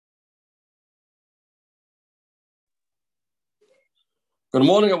Good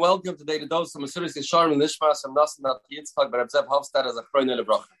morning and welcome to Daily Dose of Mesilas Yesharim and Nishmas and Nasan at Yitzchak Bar Zev Hofstad as a Chroine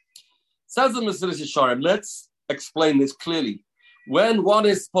Lebracha. Says the Mesilas Yesharim, let's explain this clearly. When one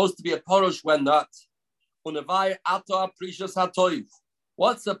is supposed to be a Porosh, when not. Unavai Ata Precius Hatoiv.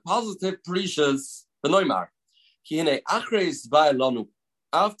 What's a positive Precius? Benoimar. Kihine Achreis Vailonu.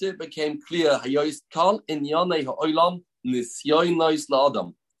 After it became clear, Hayois Kal in Yonei Ha'olam Nisyoinois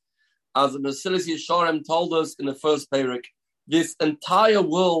La'adam. As the Mesilas Yesharim told us in the first Perek, this entire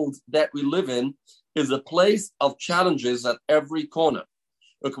world that we live in is a place of challenges at every corner.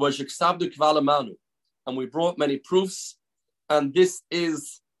 And we brought many proofs, and this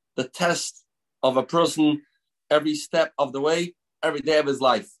is the test of a person every step of the way, every day of his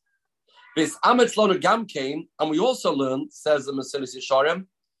life. This Ametz Lonu Gam came, and we also learned, says the Mesilas Yesharim,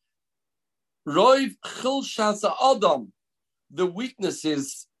 Roiv Chilshasa Adam, the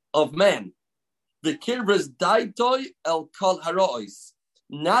weaknesses of man. The kirvas daitoi el kol harois.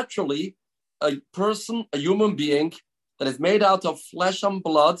 Naturally, a person, a human being that is made out of flesh and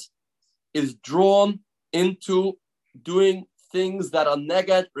blood, is drawn into doing things that are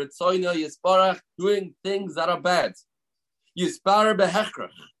neged, ritzoyna yisparach, doing things that are bad. Yispar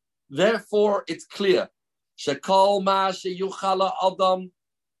behechrach. Therefore, it's clear. Shekol ma sheyuchala adam.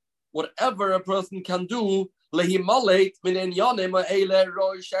 Whatever a person can do, lehimaleit min inyanim ha'ele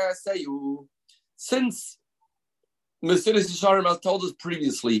roi she'aseyu. Since Mesilas Yesharim has told us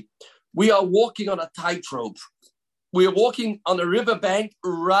previously, we are walking on a tightrope. We are walking on a riverbank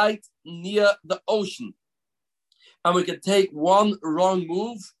right near the ocean. And we can take one wrong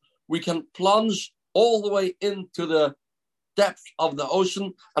move. We can plunge all the way into the depth of the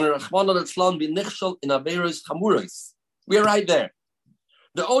ocean. And we are right there.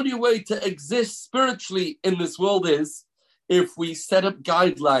 The only way to exist spiritually in this world is if we set up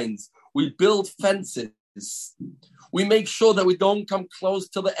guidelines. We build fences. We make sure that we don't come close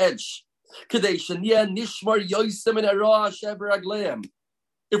to the edge.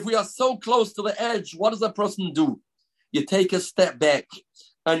 If we are so close to the edge, what does a person do? You take a step back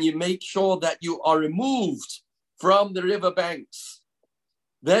and you make sure that you are removed from the riverbanks.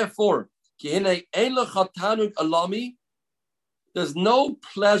 Therefore, there's no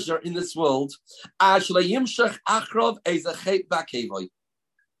pleasure in this world.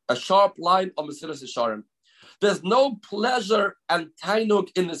 A sharp line of Mesilas Yesharim. There's no pleasure and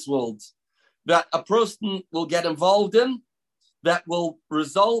tainuk in this world that a person will get involved in that will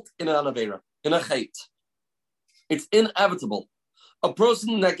result in an avera, in a chait. It's inevitable. A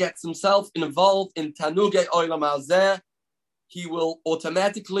person that gets himself involved in tanugei olam hazeh, he will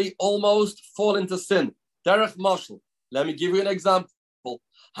automatically almost fall into sin. Derech mashal. Let me give you an example.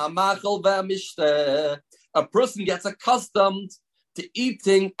 Hamachal ve'mishteh. A person gets accustomed to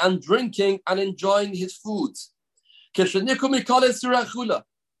eating and drinking and enjoying his food. It's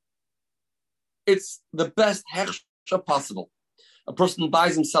the best hechsha possible. A person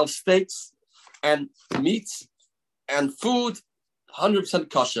buys himself steaks and meats and food, 100%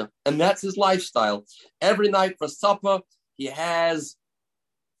 kosher, and that's his lifestyle. Every night for supper, he has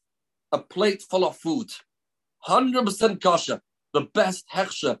a plate full of food, 100% kosher, the best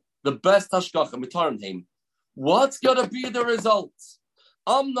hechsha, the best hashgacha, mitarim. What's going to be the result?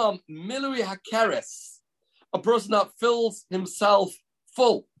 Amnam milui hakeres, a person that fills himself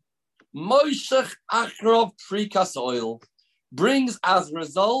full. Moishech achrov prikas oil brings as a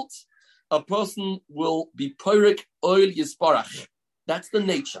result a person will be Perek oil yisparach. That's the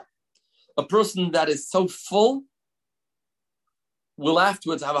nature. A person that is so full will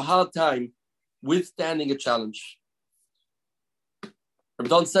afterwards have a hard time withstanding a challenge. Rabbi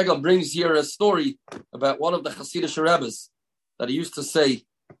Don Segal brings here a story about one of the Hasidic Rebbes that he used to say,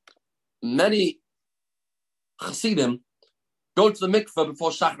 many Hasidim go to the mikveh before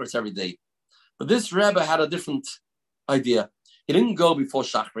Shachris every day. But this Rebbe had a different idea. He didn't go before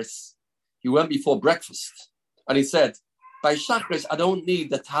Shachris. He went before breakfast. And he said, by Shachris, I don't need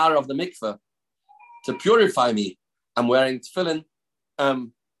the tahara of the mikveh to purify me. I'm wearing tefillin,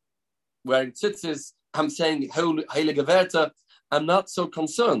 I'm wearing tzitzis, I'm saying Heilige Werte. I'm not so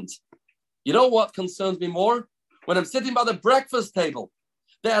concerned. You know what concerns me more? When I'm sitting by the breakfast table,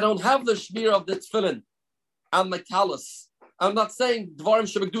 there I don't have the shmir of the tefillin and my talus. I'm not saying dvarim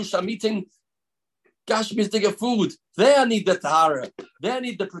shebekdusha. I'm eating gashmisdige food. There I need the tahara. There I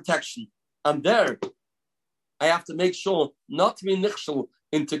need the protection. And there I have to make sure not to be nichshel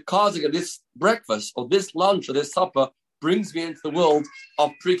into causing this breakfast or this lunch or this supper brings me into the world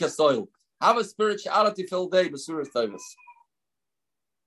of prikas oil. Have a spirituality-filled day, B'suras Tovos.